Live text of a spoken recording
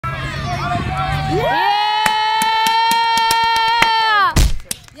Yeah!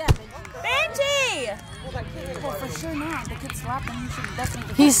 Benji! Well, for sure not. The kid slapped him.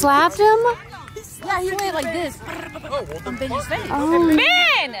 He slapped him? Yeah, he went like this on Benji's face. Oh.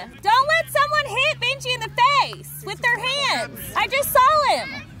 Ben! Don't let someone hit Benji in the face with their hands. I just saw him.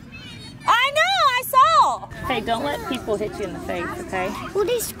 I know, I saw. Hey, don't let people hit you in the face, okay? Well,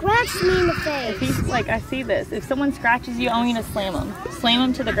 they scratched me in the face. If he's like, I see this. If someone scratches you, I want you to slam them. Slam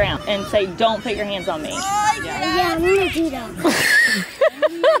them to the ground and say, don't put your hands on me. Yeah, I'm gonna do that.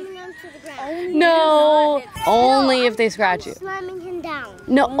 No, only if they scratch you. Slamming him down.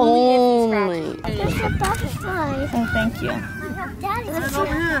 No, only. There's a butterfly. Oh, thank you. Daddy, let's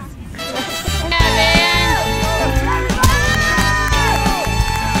over here.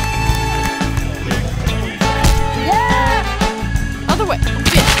 Other way.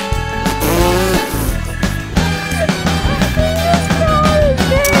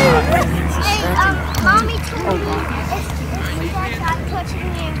 Mommy told me if you guys stop touching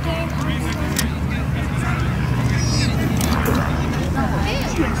me again,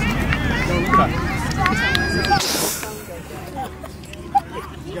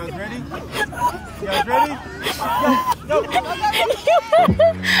 You guys ready? You guys ready? Go!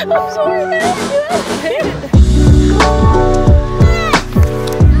 I'm sorry, man.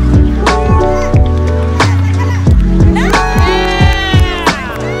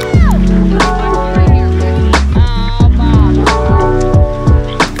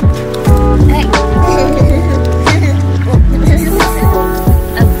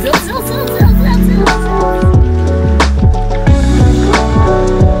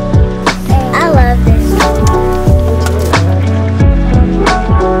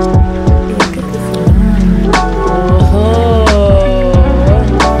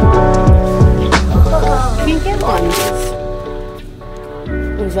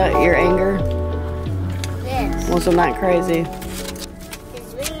 Was that your anger? Yes. Wasn't that crazy?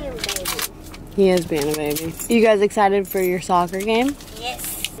 He's being a baby. He is being a baby. You guys excited for your soccer game?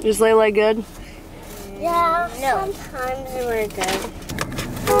 Yes. Is Layla good? Yeah, no. Sometimes we're good.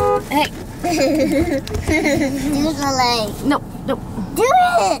 Hey. Do the leg. No, no. Do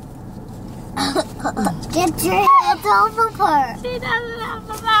it! Get your hands off of her. She doesn't have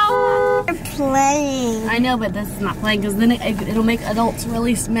the power. You're playing. I know, but this is not playing because then it'll make adults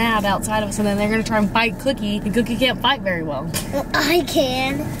really mad outside of us, and then they're going to try and fight Cookie, and Cookie can't fight very well. Well, I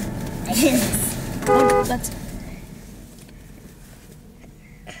can. Oh, that's...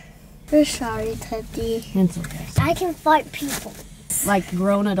 We're sorry, Teddy. It's okay. I can fight people. Like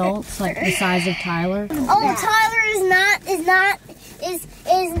grown adults, like the size of Tyler. Oh, Tyler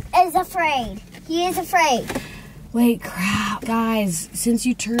is afraid. He is afraid. Wait, crap. Guys, since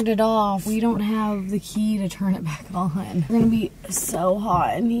you turned it off, we don't have the key to turn it back on. We're gonna be so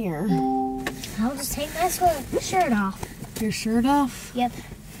hot in here. I'll just take my shirt off. Your shirt off? Yep.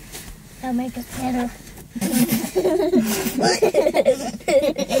 That'll make us better.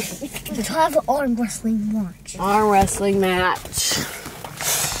 Let's have an arm wrestling match. Arm wrestling match.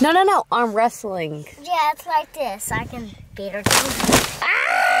 No, no, no. Arm wrestling. Yeah, it's like this. I can beat her down.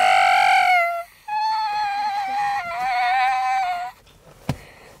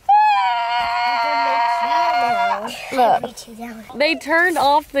 Look, they turned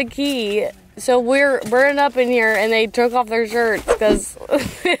off the key, so we're burning up in here, and they took off their shirts because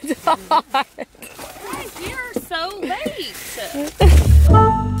it's hot. Guys, you're so late.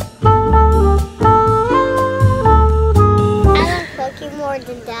 I love Cookie more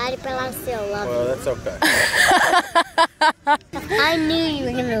than Daddy, but I still love you. Well, that's okay. I knew you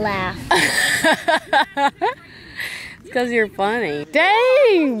were gonna laugh. It's because you're funny.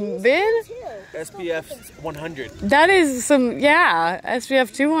 Dang, Ben. SPF 100. That is some, yeah,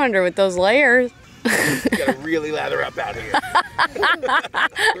 SPF 200 with those layers. You gotta really lather up out here.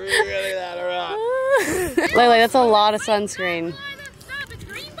 Really lather up. Layla, that's a lot of sunscreen.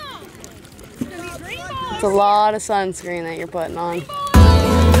 It's a lot of sunscreen that you're putting on. Do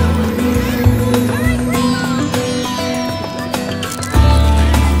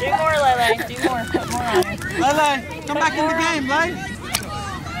more, Lele. Do more. Put more on it. Lele, come back in the game, Lele.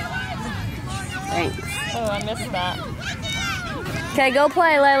 Thanks. Oh, I missed that. Okay, go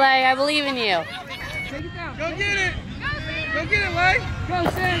play, Lele. I believe in you. Go get it. Go get it, Lele. Go,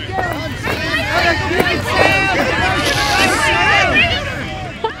 Sam, go.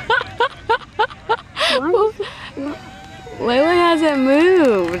 Layla hasn't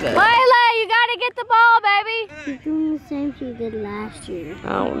moved. Layla, you gotta get the ball, baby. She's doing the same she did last year.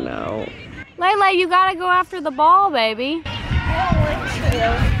 Oh no. Layla, you gotta go after the ball, baby. I don't want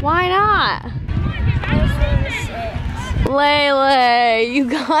to. Why not? I was doing the six. Lele, you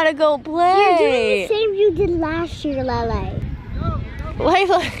gotta go play. You're doing the same you did last year, Lele.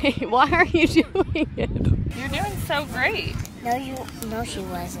 Lele, why are you doing it? You're doing so great. No, she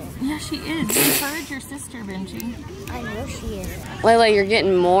wasn't. Yeah, she is. Encourage your sister, Benji. I know she is. Lele, you're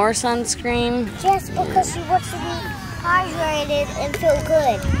getting more sunscreen. Just because she wants to be hydrated and feel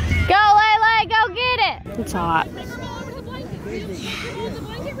good. Go, Lele, go get it. It's hot.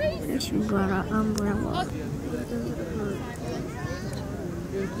 She brought an umbrella.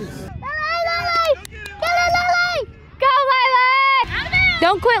 Go, Lele!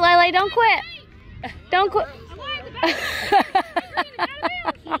 Don't quit, Lele, don't quit. Don't quit.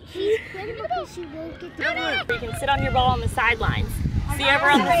 She's quitting because she won't get the ball. You can sit on your ball on the sidelines. See over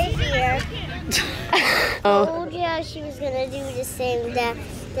on the Right here. Oh. Told you she was gonna do the same that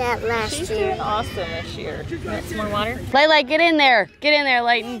last She's year. doing awesome this year. Want some more water? Lele, get in there. Get in there,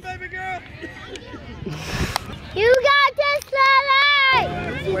 Layton. Baby girl. You got this,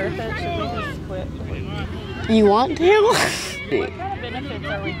 Lele! Where should we just quit? You want to? What kind of benefits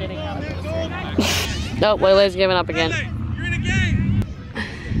are we getting out of this? Nope, Lele's giving up again. Lele, you're in a game.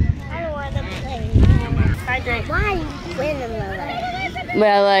 I don't want to play. Hydrate. Why are you winning, Lele?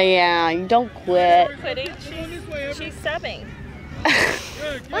 Lele, yeah, you don't quit. Quitting. She's subbing.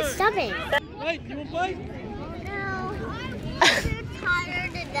 Good, What's good. stopping? Wait, you want to play? No. I'm too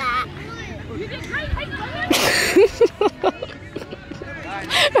tired of that.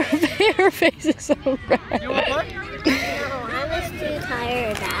 Her face is so red. You want to play? No, I was too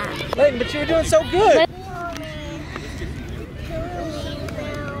tired of that. Layton, but you were doing so good.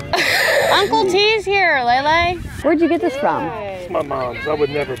 Uncle T's here, Lele. Where'd you get this from? It's my mom's. I would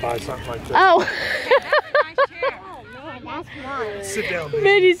never buy something like that. Oh. That's mine. Sit down, baby.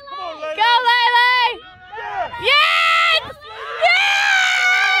 Benji's. Come on, Lele. Go, Lele! Yes! Yes!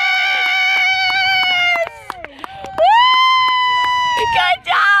 Woo! Good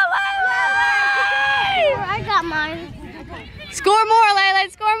job, Lele! I got mine. Score more, Lele,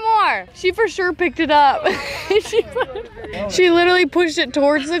 score more. She for sure picked it up. she literally pushed it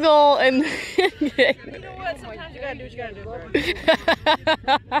towards the goal and You know what? Sometimes you gotta do what you gotta do.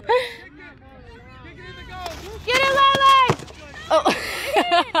 Get it, Lele! Oh,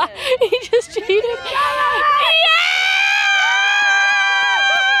 he just cheated. Yeah!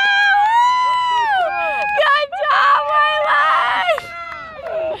 Good job, Lele!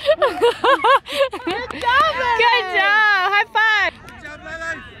 Good job, Lele! Good job! High five! Good job,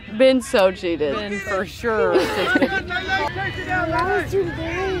 Lele. Ben so cheated. Ben for sure. Good, Lele. Take it down, That Lele. was too big.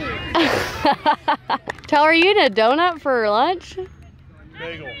 Tell her, are you eating a donut for lunch?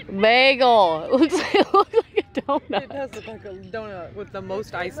 Bagel. Bagel. It looks like a donut. It does look like a donut with the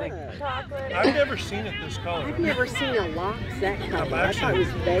most icing. I've never seen it this color. I've never seen a lox that color. I'm I thought it was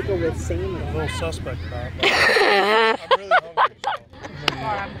bagel with salmon. A little suspect about it. I'm really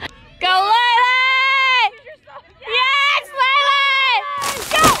hungry. Go, Lele! Yes, Lele!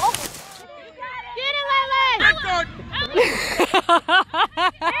 Go! Get it, Lele!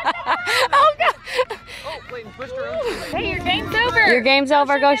 Oh, God. Wait, and pushed her own. Hey, your game's over. Your game's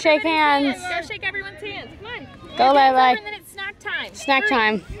over. Go shake hands. Go shake everyone's hands. Come on. Go, Your game's Lele. over, and then it's snack time. Snack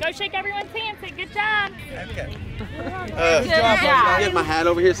time. Go shake everyone's hands. Say good job. Okay. Good job. Get my hat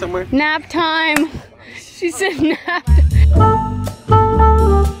over here somewhere. Nap time. She said nap.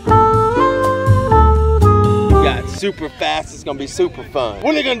 We got super fast. It's gonna be super fun.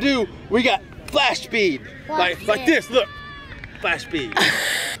 What are they gonna do? We got flash speed, like this. Look, flash speed.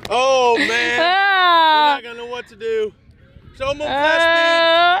 Oh man, we're Ah. not gonna know what to do. Show them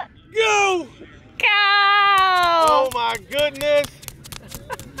flash speed. Go! Go! Oh my goodness.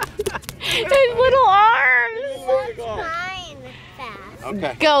 His little arms. Fine, fast.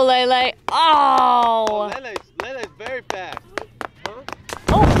 Okay. Go, Lele. Oh. Lele's very fast.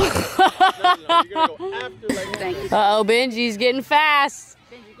 Oh. You're gonna go after like Uh-oh, Benji's getting fast.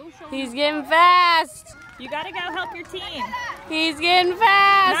 He's getting fast. You gotta go help your team. He's getting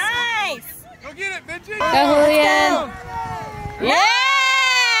fast. Nice. Go get it, Benji. Go, Julian. Yeah!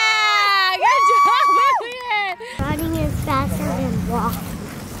 Good job, Julian. Running is faster than walking.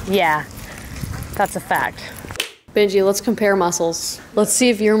 Yeah, that's a fact. Benji, let's compare muscles. Let's see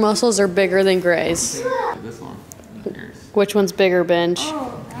if your muscles are bigger than Gray's. This one. Yours. Which one's bigger, Benj?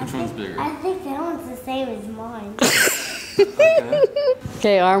 Which one's bigger? I think that one's the same as mine.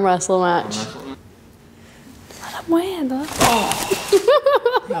 Okay, arm wrestle match. Let him win, though.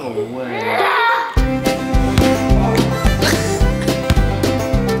 No way.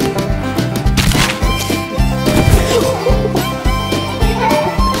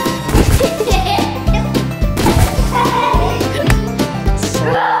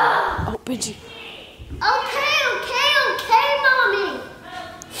 Oh, Benji. Okay.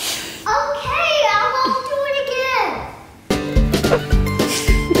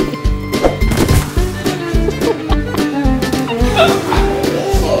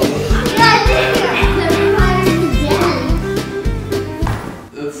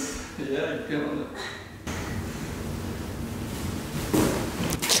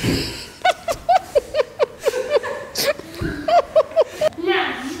 Now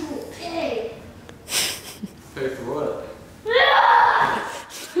you will pay. Pay for what?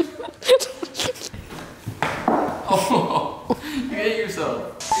 Oh, you hate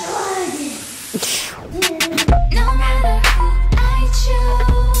yourself. No matter who I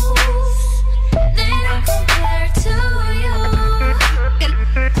choose, they don't compare to you.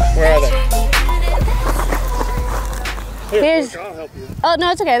 Where are they? Here's. I'll help you. Oh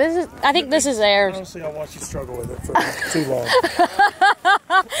no, it's okay. I think this is theirs. Honestly, I want you to struggle with it for too long.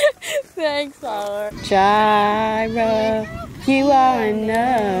 Thanks, Tyler. Gyra, you are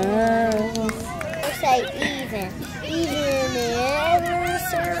enough. Say even in every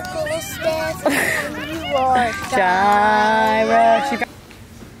circle of steps, you are Gyra.